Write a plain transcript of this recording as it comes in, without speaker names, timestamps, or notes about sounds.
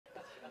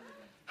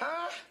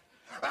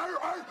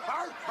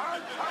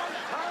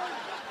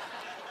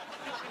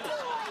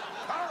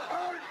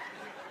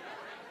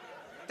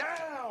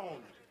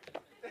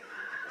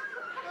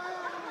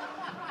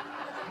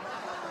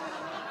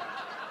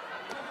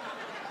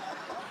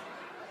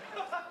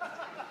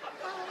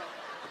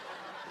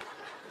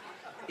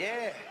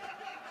Yeah.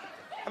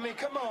 I mean,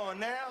 come on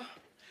now.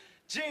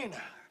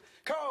 Gina,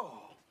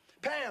 Cole,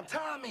 Pam,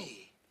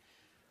 Tommy.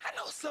 I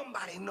know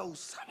somebody knows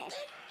something.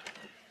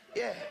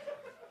 Yeah.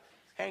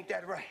 Ain't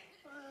that right?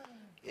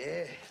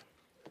 Yeah.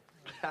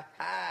 Ha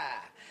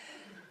ha.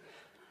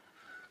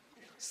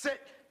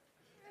 Sit.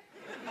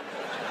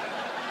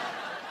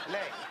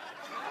 Leg.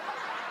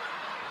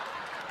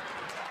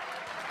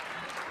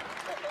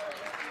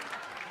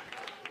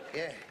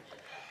 Yeah.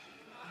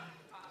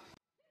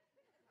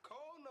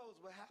 Cole knows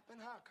what happened,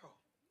 huh, Cole?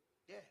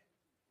 Yeah.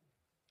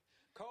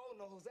 Cole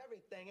knows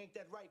everything, ain't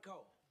that right,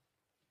 Cole?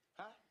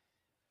 Huh?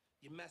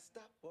 You messed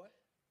up, boy.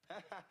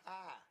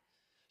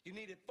 You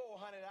needed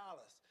 $400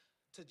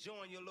 to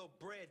join your little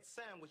bread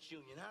sandwich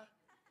union, huh?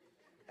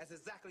 That's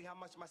exactly how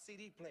much my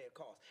CD player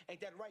costs.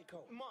 Ain't that right,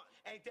 Cole? Martin.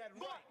 Ain't that right?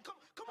 Martin,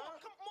 come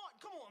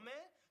on,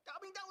 man. I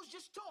mean, that was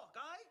just talk,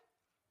 all right?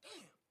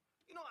 Damn.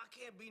 You know I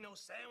can't be no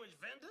sandwich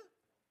vendor.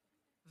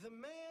 The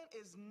man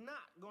is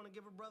not gonna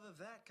give a brother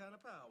that kind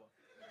of power.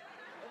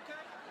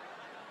 Okay?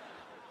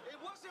 It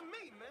wasn't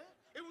me, man.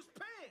 It was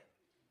Pam.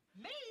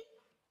 Me?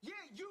 Yeah,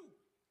 you.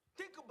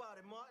 Think about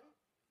it, Martin.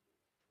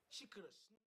 She could have...